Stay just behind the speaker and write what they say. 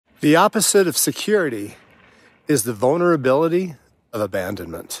The opposite of security is the vulnerability of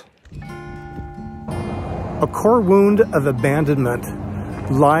abandonment. A core wound of abandonment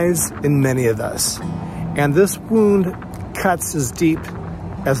lies in many of us, and this wound cuts as deep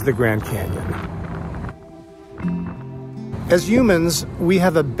as the Grand Canyon. As humans, we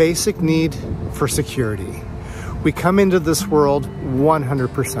have a basic need for security. We come into this world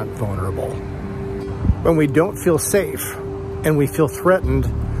 100% vulnerable. When we don't feel safe and we feel threatened,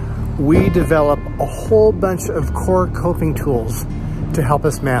 we develop a whole bunch of core coping tools to help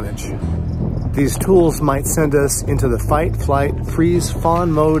us manage. These tools might send us into the fight, flight, freeze,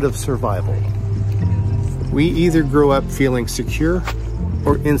 fawn mode of survival. We either grow up feeling secure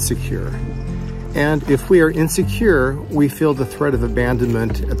or insecure. And if we are insecure, we feel the threat of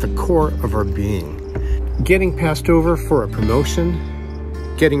abandonment at the core of our being. Getting passed over for a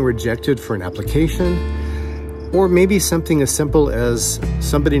promotion, getting rejected for an application, or maybe something as simple as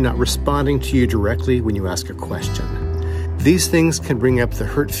somebody not responding to you directly when you ask a question. These things can bring up the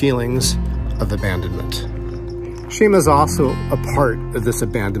hurt feelings of abandonment. Shame is also a part of this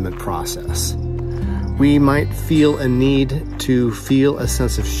abandonment process. We might feel a need to feel a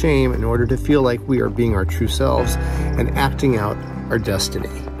sense of shame in order to feel like we are being our true selves and acting out our destiny.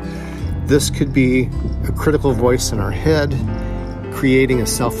 This could be a critical voice in our head, creating a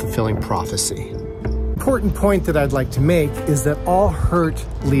self-fulfilling prophecy. Important point that I'd like to make is that all hurt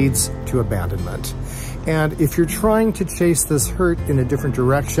leads to abandonment. And if you're trying to chase this hurt in a different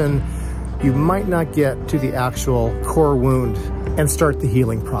direction, you might not get to the actual core wound and start the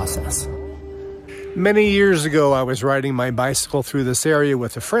healing process. Many years ago, I was riding my bicycle through this area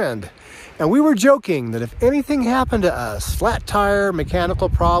with a friend, and we were joking that if anything happened to us, flat tire, mechanical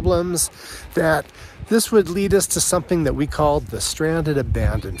problems, that this would lead us to something that we called the stranded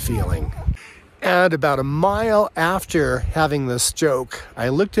abandoned feeling. And about a mile after having this joke, I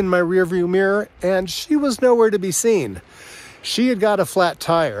looked in my rearview mirror and she was nowhere to be seen. She had got a flat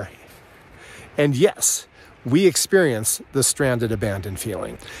tire. And yes, we experience the stranded abandoned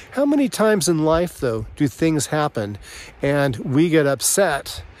feeling. How many times in life, though, do things happen and we get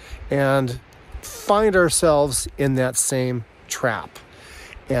upset and find ourselves in that same trap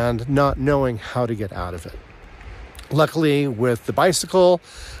and not knowing how to get out of it? Luckily, with the bicycle,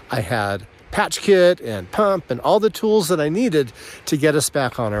 I had patch kit and pump and all the tools that I needed to get us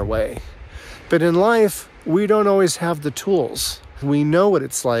back on our way. But in life, we don't always have the tools. We know what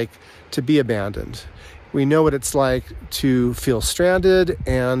it's like to be abandoned. We know what it's like to feel stranded,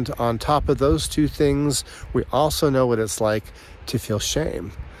 and on top of those two things, we also know what it's like to feel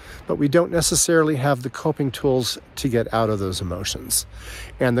shame. But we don't necessarily have the coping tools to get out of those emotions.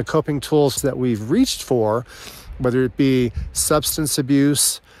 And the coping tools that we've reached for, whether it be substance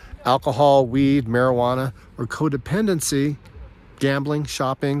abuse, alcohol, weed, marijuana, or codependency, gambling,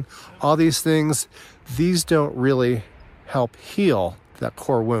 shopping, all these things, these don't really help heal that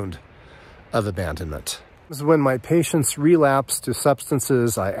core wound of abandonment. When my patients relapse to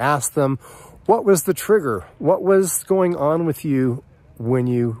substances, I ask them, what was the trigger? What was going on with you when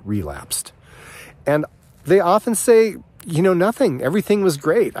you relapsed? And they often say, nothing. Everything was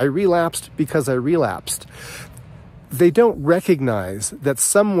great. I relapsed because I relapsed. They don't recognize that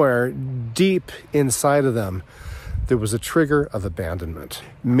somewhere deep inside of them, there was a trigger of abandonment.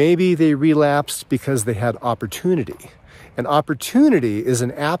 Maybe they relapsed because they had opportunity. And opportunity is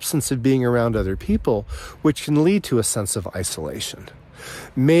an absence of being around other people, which can lead to a sense of isolation.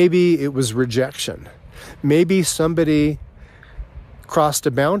 Maybe it was rejection. Maybe somebody crossed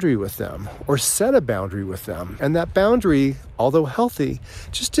a boundary with them or set a boundary with them. And that boundary, although healthy,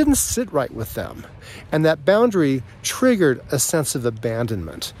 just didn't sit right with them. And that boundary triggered a sense of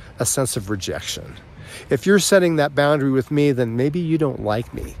abandonment, a sense of rejection. If you're setting that boundary with me, then maybe you don't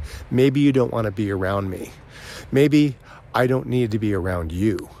like me. Maybe you don't want to be around me. Maybe I don't need to be around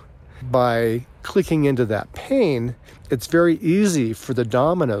you. By clicking into that pain, it's very easy for the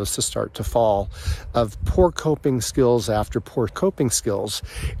dominoes to start to fall of poor coping skills after poor coping skills,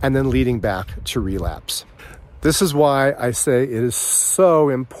 and then leading back to relapse. This is why I say it is so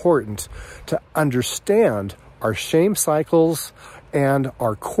important to understand our shame cycles and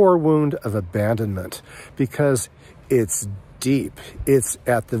our core wound of abandonment, because it's deep. It's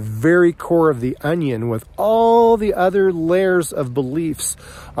at the very core of the onion with all the other layers of beliefs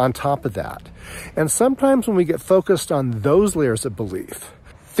on top of that. And sometimes when we get focused on those layers of belief,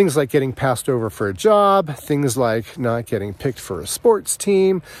 things like getting passed over for a job, things like not getting picked for a sports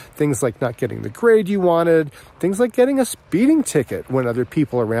team, things like not getting the grade you wanted, things like getting a speeding ticket when other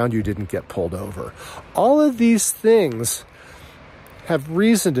people around you didn't get pulled over. All of these things have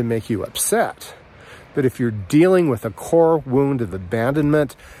reason to make you upset. But if you're dealing with a core wound of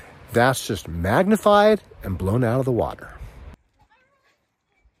abandonment, That's just magnified and blown out of the water.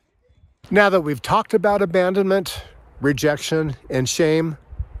 Now that we've talked about abandonment, rejection, and shame,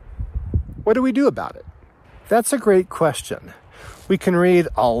 what do we do about it? That's a great question. We can read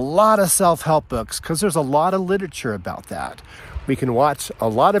a lot of self-help books because there's a lot of literature about that. We can watch a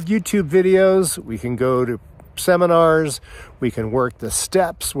lot of YouTube videos. We can go to seminars. We can work the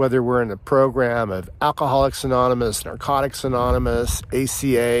steps, whether we're in a program of Alcoholics Anonymous, Narcotics Anonymous,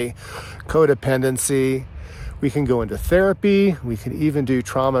 ACA, codependency. We can go into therapy. We can even do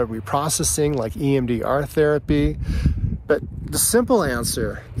trauma reprocessing like EMDR therapy. But the simple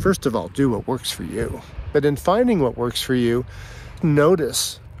answer, first of all, do what works for you. But in finding what works for you,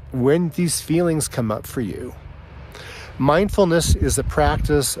 notice when these feelings come up for you. Mindfulness is a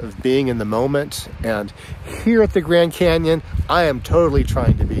practice of being in the moment. And here at the Grand Canyon, I am totally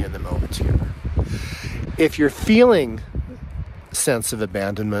trying to be in the moment here. If you're feeling a sense of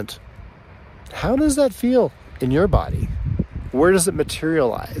abandonment, how does that feel in your body? Where does it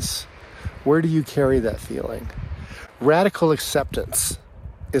materialize? Where do you carry that feeling? Radical acceptance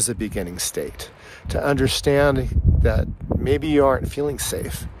is a beginning state to understand that maybe you aren't feeling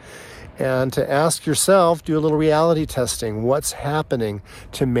safe, and to ask yourself, do a little reality testing. What's happening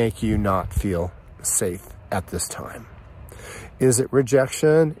to make you not feel safe at this time? Is it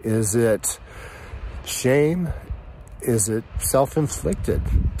rejection? Is it shame? Is it self-inflicted?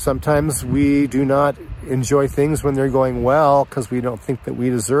 Sometimes we do not enjoy things when they're going well because we don't think that we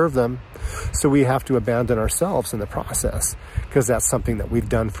deserve them. So we have to abandon ourselves in the process because that's something that we've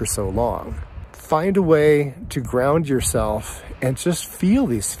done for so long. Find a way to ground yourself and just feel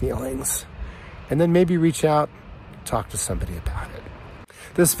these feelings. And then maybe reach out, talk to somebody about it.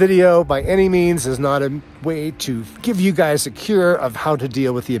 This video, by any means, is not a way to give you guys a cure of how to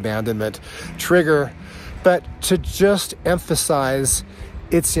deal with the abandonment trigger, but to just emphasize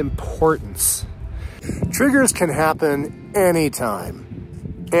its importance. Triggers can happen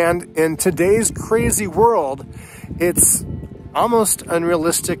anytime. And in today's crazy world, it's almost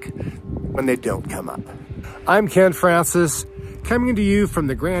unrealistic when they don't come up. I'm Ken Francis, coming to you from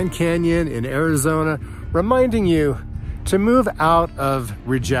the Grand Canyon in Arizona, reminding you to move out of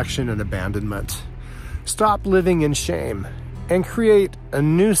rejection and abandonment. Stop living in shame and create a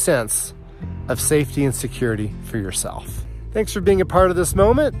new sense of safety and security for yourself. Thanks for being a part of this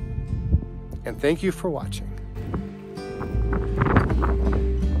moment, and thank you for watching.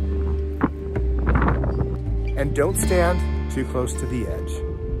 And don't stand too close to the edge.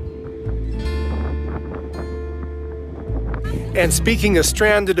 And speaking of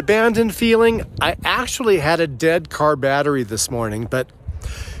stranded, abandoned feeling, I actually had a dead car battery this morning, but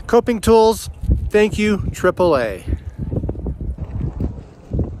coping tools, thank you, AAA.